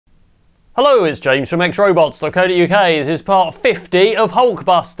Hello, it's James from XRobots.co.uk. This is part 50 of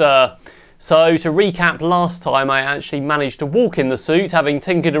Hulkbuster. So to recap, last time I actually managed to walk in the suit, having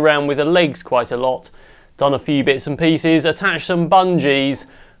tinkered around with the legs quite a lot, done a few bits and pieces, attached some bungees,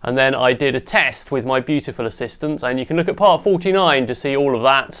 and then I did a test with my beautiful assistant, and you can look at part 49 to see all of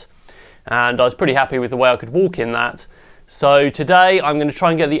that. And I was pretty happy with the way I could walk in that. So today I'm going to try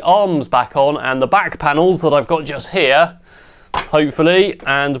and get the arms back on and the back panels that I've got just here, hopefully,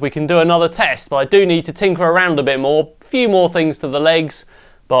 and we can do another test. But I do need to tinker around a bit more, a few more things to the legs,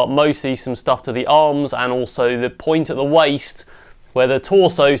 but mostly some stuff to the arms and also the point at the waist where the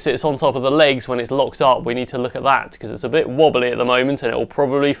torso sits on top of the legs when it's locked up. We need to look at that because it's a bit wobbly at the moment and it will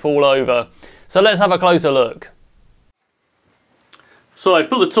probably fall over. So let's have a closer look. So I've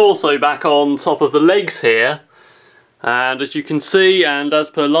put the torso back on top of the legs here, and as you can see, and as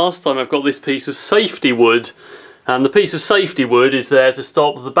per last time, I've got this piece of safety wood, and the piece of safety wood is there to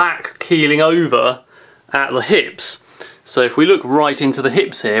stop the back keeling over at the hips. So if we look right into the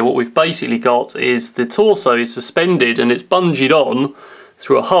hips here, what we've basically got is the torso is suspended and it's bungeed on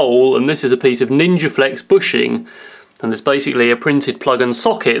through a hole, and this is a piece of NinjaFlex bushing, and there's basically a printed plug and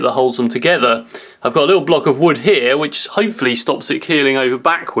socket that holds them together. I've got a little block of wood here which hopefully stops it keeling over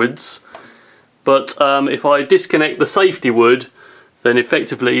backwards, but if I disconnect the safety wood, then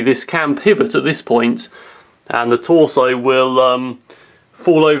effectively this can pivot at this point and the torso will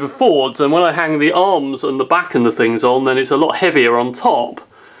fall over forwards, and when I hang the arms and the back and the things on, then it's a lot heavier on top.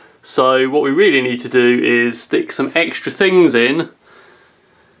 So what we really need to do is stick some extra things in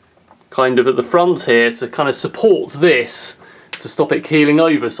kind of at the front here to kind of support this to stop it keeling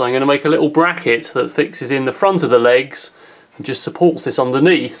over. So I'm going to make a little bracket that fixes in the front of the legs and just supports this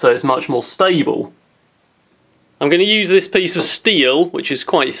underneath so it's much more stable. I'm going to use this piece of steel, which is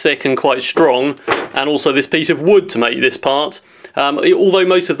quite thick and quite strong, and also this piece of wood to make this part. Although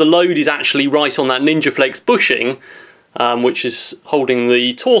most of the load is actually right on that NinjaFlex bushing, which is holding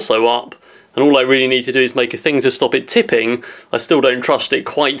the torso up, and all I really need to do is make a thing to stop it tipping, I still don't trust it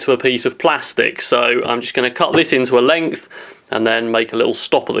quite to a piece of plastic, so I'm just going to cut this into a length and then make a little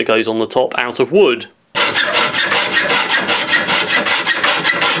stopper that goes on the top out of wood.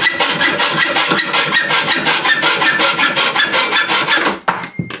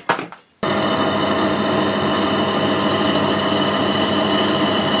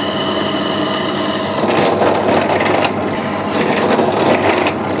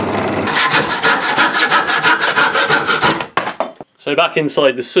 So back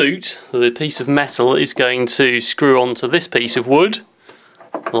inside the suit, the piece of metal is going to screw onto this piece of wood,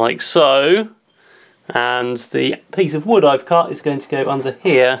 like so, and the piece of wood I've cut is going to go under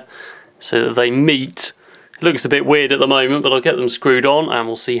here so that they meet. It looks a bit weird at the moment, but I'll get them screwed on and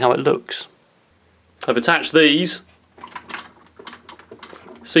we'll see how it looks. I've attached these.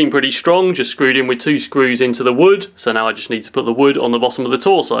 Seem pretty strong, just screwed in with 2 screws into the wood, so now I just need to put the wood on the bottom of the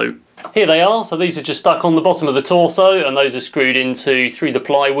torso. Here they are, so these are just stuck on the bottom of the torso, and those are screwed into through the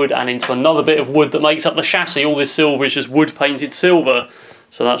plywood and into another bit of wood that makes up the chassis. All this silver is just wood painted silver,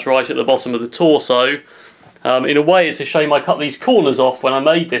 so that's right at the bottom of the torso. In a way, it's a shame I cut these corners off when I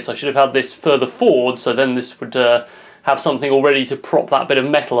made this. I should have had this further forward, so then this would have something already to prop that bit of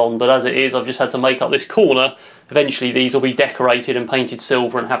metal on, but as it is, I've just had to make up this corner. Eventually these will be decorated and painted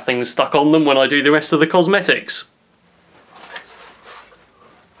silver and have things stuck on them when I do the rest of the cosmetics.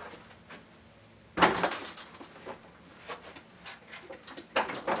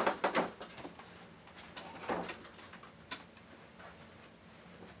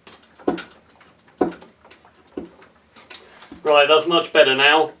 Right, that's much better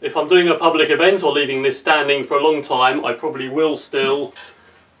now. If I'm doing a public event or leaving this standing for a long time, I probably will still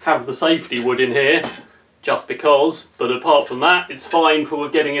have the safety wood in here, just because, but apart from that, it's fine for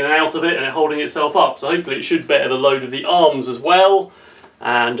getting in and out of it and holding itself up. So hopefully it should better the load of the arms as well,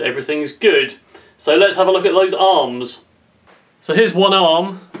 and everything's good. So let's have a look at those arms. So here's one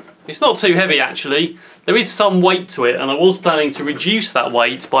arm. It's not too heavy actually. There is some weight to it, and I was planning to reduce that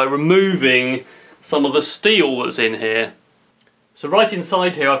weight by removing some of the steel that's in here. So right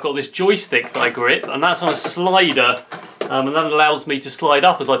inside here I've got this joystick that I grip, and that's on a slider, and that allows me to slide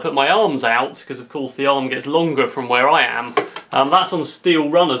up as I put my arms out, because of course the arm gets longer from where I am. That's on steel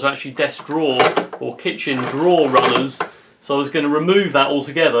runners, actually desk drawer or kitchen drawer runners, so I was going to remove that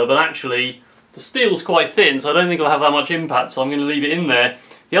altogether, but actually the steel's quite thin, so I don't think it'll have that much impact, so I'm going to leave it in there.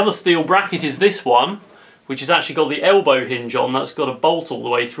 The other steel bracket is this one, which has actually got the elbow hinge on. That's got a bolt all the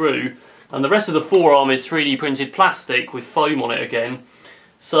way through, and the rest of the forearm is 3D printed plastic with foam on it again.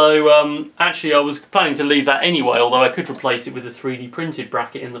 So actually I was planning to leave that anyway, although I could replace it with a 3D printed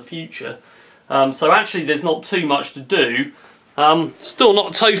bracket in the future. So actually there's not too much to do. Still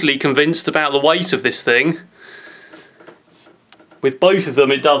not totally convinced about the weight of this thing. With both of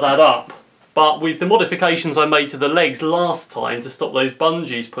them it does add up, but with the modifications I made to the legs last time to stop those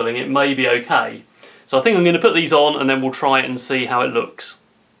bungees pulling, it may be okay. So I think I'm going to put these on and then we'll try it and see how it looks.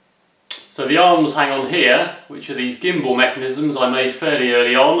 So the arms hang on here, which are these gimbal mechanisms I made fairly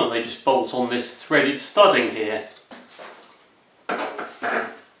early on, and they just bolt on this threaded studding here.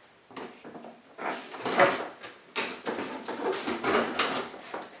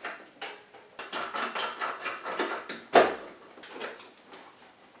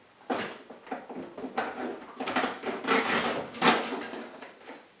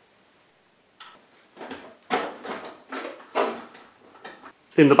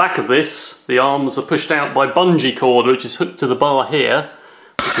 In the back of this, the arms are pushed out by bungee cord, which is hooked to the bar here,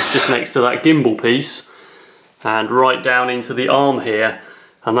 which is just next to that gimbal piece, and right down into the arm here.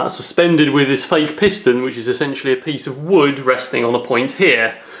 And that's suspended with this fake piston, which is essentially a piece of wood resting on a point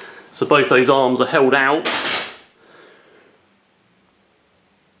here. So both those arms are held out.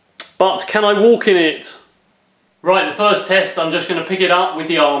 But can I walk in it? Right, the first test, I'm just going to pick it up with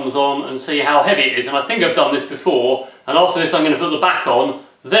the arms on and see how heavy it is. And I think I've done this before, and after this I'm going to put the back on.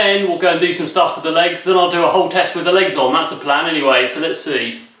 Then we'll go and do some stuff to the legs, then I'll do a whole test with the legs on. That's the plan anyway, so let's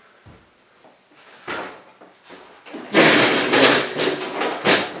see.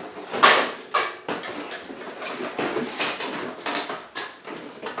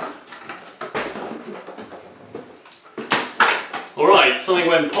 Alright, something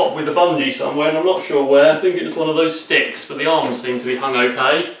went pop with the bungee somewhere and I'm not sure where. I think it was one of those sticks, but the arms seem to be hung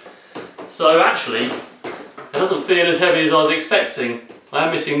okay. So actually, it doesn't feel as heavy as I was expecting. I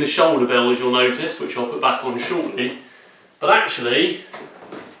am missing the shoulder bell, as you'll notice, which I'll put back on shortly. But actually,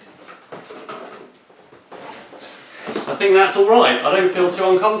 I think that's alright. I don't feel too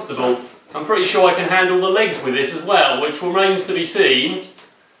uncomfortable. I'm pretty sure I can handle the legs with this as well, which remains to be seen.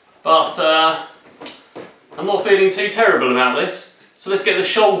 But I'm not feeling too terrible about this. So let's get the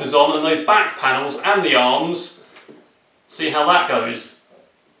shoulders on and those back panels and the arms. See how that goes.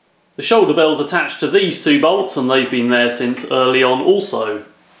 The shoulder bell's attached to these two bolts and they've been there since early on also.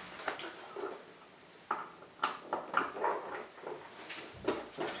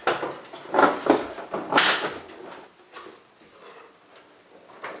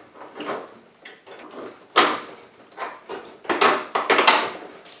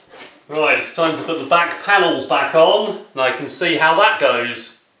 Right, it's time to put the back panels back on and I can see how that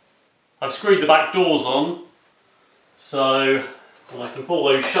goes. I've screwed the back doors on, so I can pull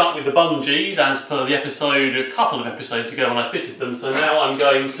those shut with the bungees as per the episode a couple of episodes ago when I fitted them. So now I'm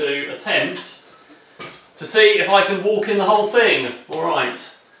going to attempt to see if I can walk in the whole thing.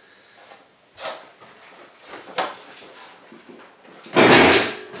 Alright.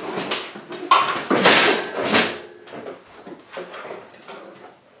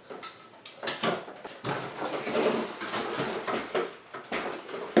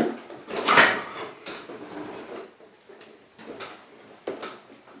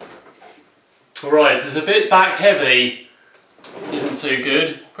 Right, it's a bit back heavy, isn't too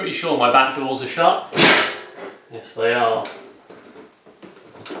good. Pretty sure my back doors are shut. Yes, they are.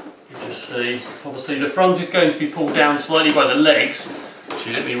 You just see, obviously the front is going to be pulled down slightly by the legs.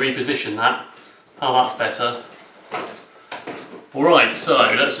 Actually, let me reposition that. Oh, that's better. Alright, so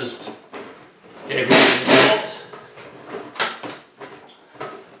let's just get everything shot.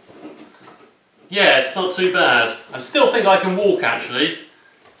 Yeah, it's not too bad. I still think I can walk actually.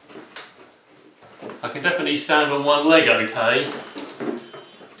 I can definitely stand on one leg okay.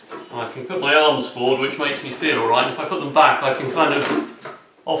 I can put my arms forward, which makes me feel alright. If I put them back, I can kind of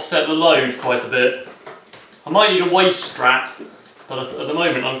offset the load quite a bit. I might need a waist strap, but at the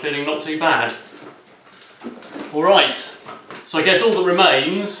moment I'm feeling not too bad. Alright, so I guess all that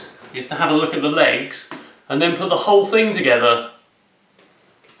remains is to have a look at the legs and then put the whole thing together.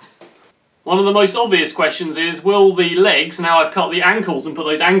 One of the most obvious questions is, will the legs, now I've cut the ankles and put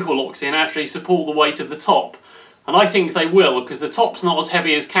those ankle locks in, actually support the weight of the top? And I think they will, because the top's not as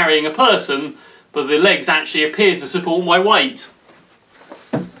heavy as carrying a person, but the legs actually appear to support my weight.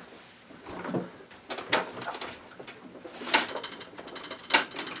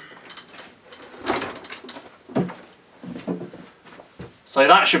 So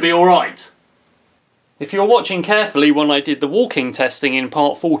that should be alright. If you're watching carefully when I did the walking testing in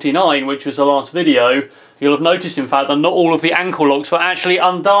part 49, which was the last video, you'll have noticed in fact that not all of the ankle locks were actually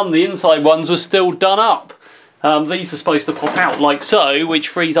undone. The inside ones were still done up. These are supposed to pop out like so, which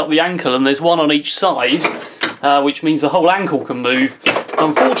frees up the ankle, and there's one on each side, which means the whole ankle can move.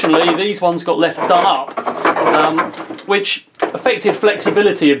 Unfortunately, these ones got left done up, which affected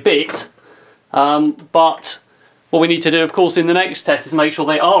flexibility a bit, but What we need to do, of course, in the next test is make sure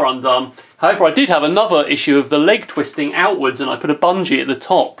they are undone. However, I did have another issue of the leg twisting outwards, and I put a bungee at the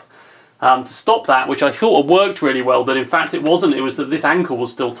top to stop that, which I thought had worked really well, but in fact it wasn't. It was that this ankle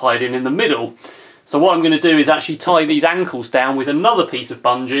was still tied in the middle. So what I'm going to do is actually tie these ankles down with another piece of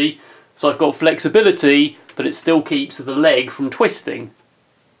bungee, so I've got flexibility, but it still keeps the leg from twisting.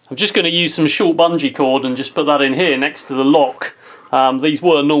 I'm just going to use some short bungee cord and just put that in here next to the lock. These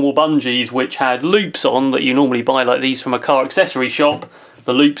were normal bungees which had loops on that you normally buy like these from a car accessory shop.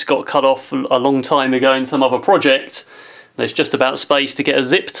 The loops got cut off a long time ago in some other project. There's just about space to get a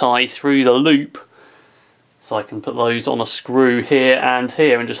zip tie through the loop. So I can put those on a screw here and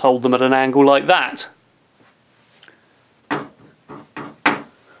just hold them at an angle like that.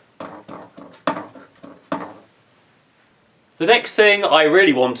 The next thing I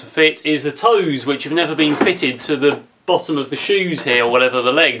really want to fit is the toes, which have never been fitted to the bottom of the shoes here, or whatever,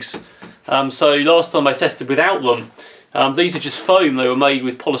 the legs. So last time I tested without them. These are just foam. They were made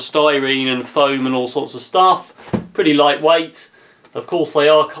with polystyrene and foam and all sorts of stuff. Pretty lightweight. Of course they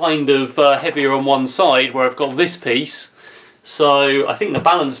are kind of heavier on one side where I've got this piece. So I think the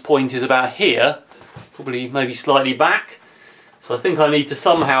balance point is about here, probably maybe slightly back. So I think I need to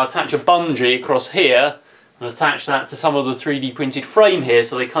somehow attach a bungee across here and attach that to some of the 3D printed frame here,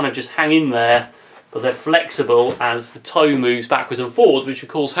 so they kind of just hang in there, but they're flexible as the toe moves backwards and forwards, which of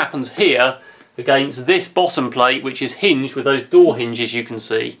course happens here against this bottom plate, which is hinged with those door hinges you can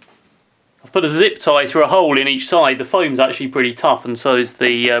see. I've put a zip tie through a hole in each side. The foam's actually pretty tough, and so is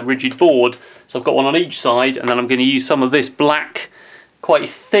the rigid board, so I've got one on each side, and then I'm going to use some of this black, quite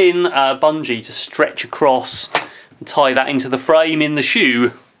thin bungee to stretch across and tie that into the frame in the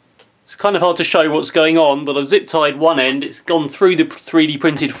shoe. It's kind of hard to show what's going on, but I've zip tied one end, it's gone through the 3D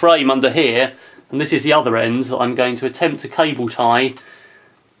printed frame under here, and this is the other end that I'm going to attempt to cable tie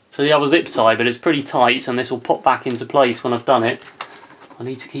for the other zip tie, but it's pretty tight and this will pop back into place when I've done it. I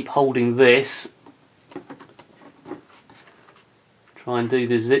need to keep holding this, try and do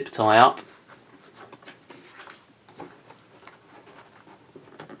the zip tie up.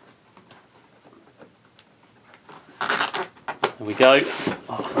 There we go.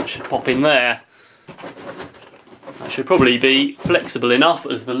 Oh, that should pop in there. That should probably be flexible enough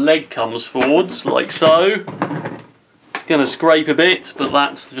as the leg comes forwards, like so. It's going to scrape a bit, but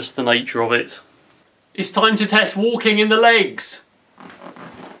that's just the nature of it. It's time to test walking in the legs.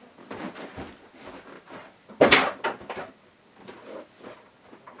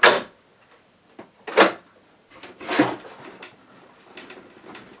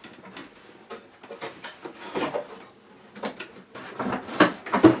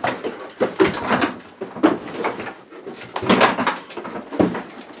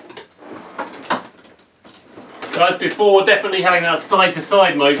 So as before, definitely having that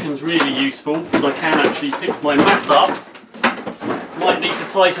side-to-side motion is really useful, because I can actually pick my mass up. Might need to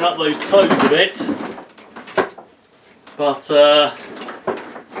tighten up those toes a bit, but I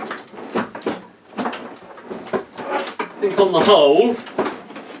think on the whole,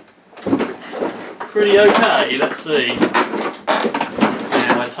 pretty okay. Let's see.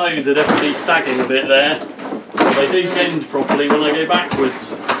 Yeah, my toes are definitely sagging a bit there, but they do bend properly when I go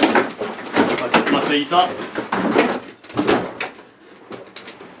backwards. If I put my feet up.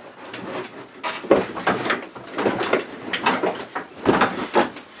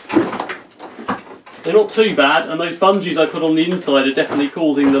 They're not too bad, and those bungees I put on the inside are definitely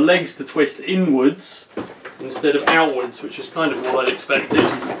causing the legs to twist inwards instead of outwards, which is kind of what I'd expected.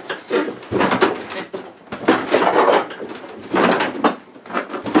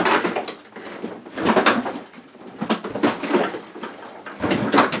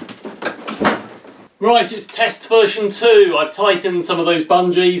 Right, it's test version 2. I've tightened some of those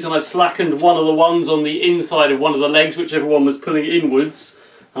bungees and I've slackened one of the ones on the inside of one of the legs, whichever one was pulling inwards.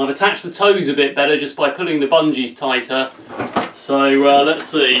 And I've attached the toes a bit better just by pulling the bungees tighter. So let's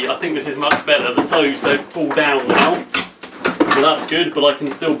see, I think this is much better. The toes don't fall down now, so that's good, but I can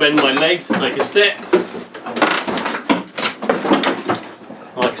still bend my leg to take a step.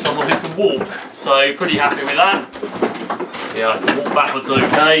 Like someone who can walk, so pretty happy with that. Yeah, I can walk backwards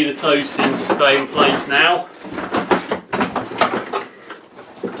okay, the toes seem to stay in place now.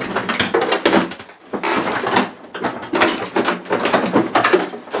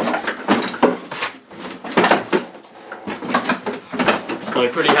 So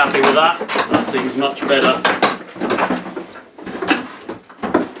pretty happy with that, that seems much better.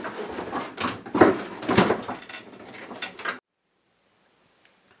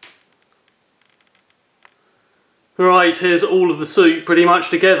 Right, here's all of the suit pretty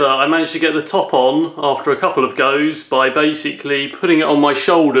much together. I managed to get the top on after a couple of goes by basically putting it on my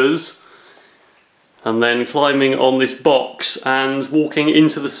shoulders and then climbing on this box and walking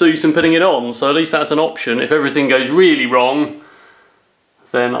into the suit and putting it on. So at least that's an option. If everything goes really wrong,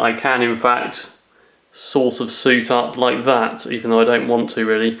 then I can in fact sort of suit up like that, even though I don't want to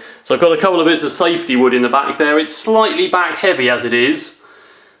really. So I've got a couple of bits of safety wood in the back there. It's slightly back heavy as it is,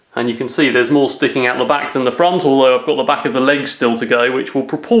 and you can see there's more sticking out the back than the front, although I've got the back of the legs still to go, which will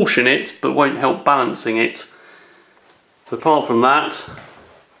proportion it but won't help balancing it. But apart from that,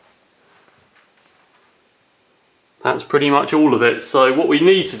 that's pretty much all of it. So what we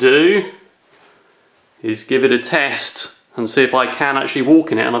need to do is give it a test and see if I can actually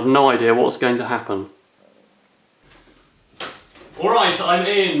walk in it, and I've no idea what's going to happen. Alright, I'm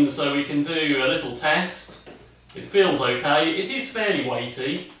in, so we can do a little test. It feels okay. It is fairly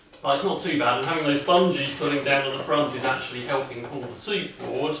weighty, but it's not too bad, and having those bungees pulling down at the front is actually helping pull the suit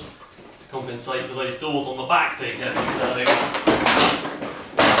forward to compensate for those doors on the back being heavy. So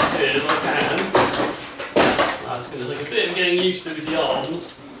here as I can. That's going to take a bit of getting used to with the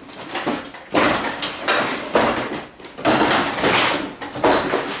arms.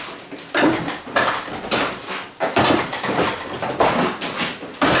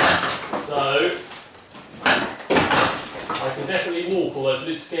 So, I can definitely walk, although it's a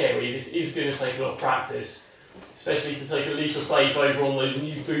bit scary. This is going to take a lot of practice, especially to take a leap of faith over on those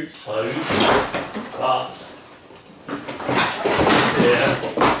new boots toes. But, yeah.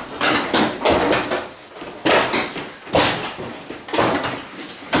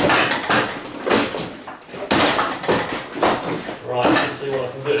 Right, let's see what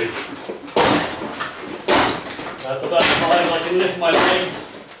I can do. That's about the time I can lift my legs.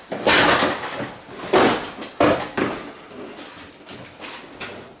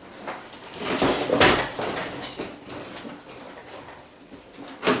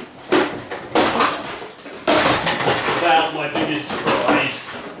 That's about my biggest stride,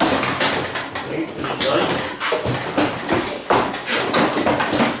 I think, to be safe.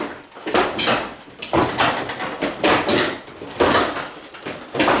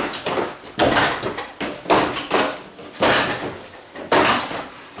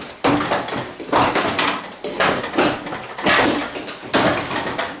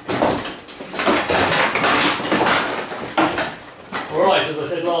 Alright, as I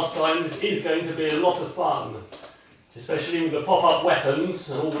said last time, this is going to be a lot of fun, especially with the pop-up weapons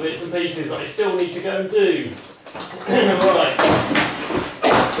and all the bits and pieces that I still need to go and do. Right.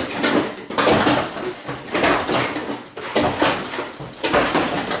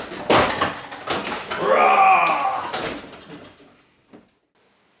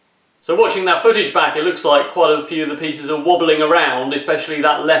 So watching that footage back, it looks like quite a few of the pieces are wobbling around, especially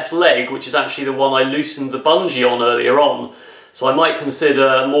that left leg, which is actually the one I loosened the bungee on earlier on. So I might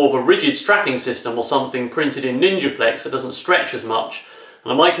consider more of a rigid strapping system or something printed in NinjaFlex that doesn't stretch as much.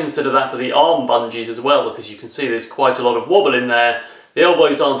 And I might consider that for the arm bungees as well, because you can see there's quite a lot of wobble in there. The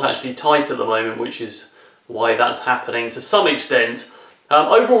elbows aren't actually tight at the moment, which is why that's happening to some extent.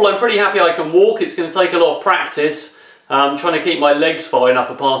 Overall, I'm pretty happy I can walk. It's going to take a lot of practice. Trying to keep my legs far enough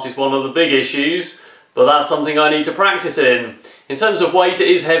apart is one of the big issues, but that's something I need to practice in. In terms of weight, it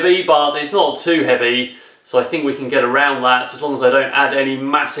is heavy, but it's not too heavy. So I think we can get around that as long as I don't add any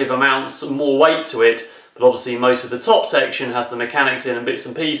massive amounts more weight to it. But obviously most of the top section has the mechanics in and bits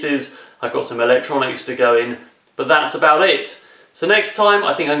and pieces. I've got some electronics to go in, but that's about it. So next time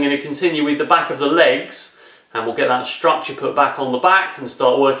I think I'm going to continue with the back of the legs, and we'll get that structure put back on the back and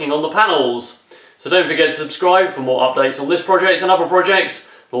start working on the panels. So don't forget to subscribe for more updates on this project and other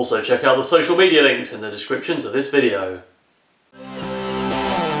projects. Also check out the social media links in the description to this video.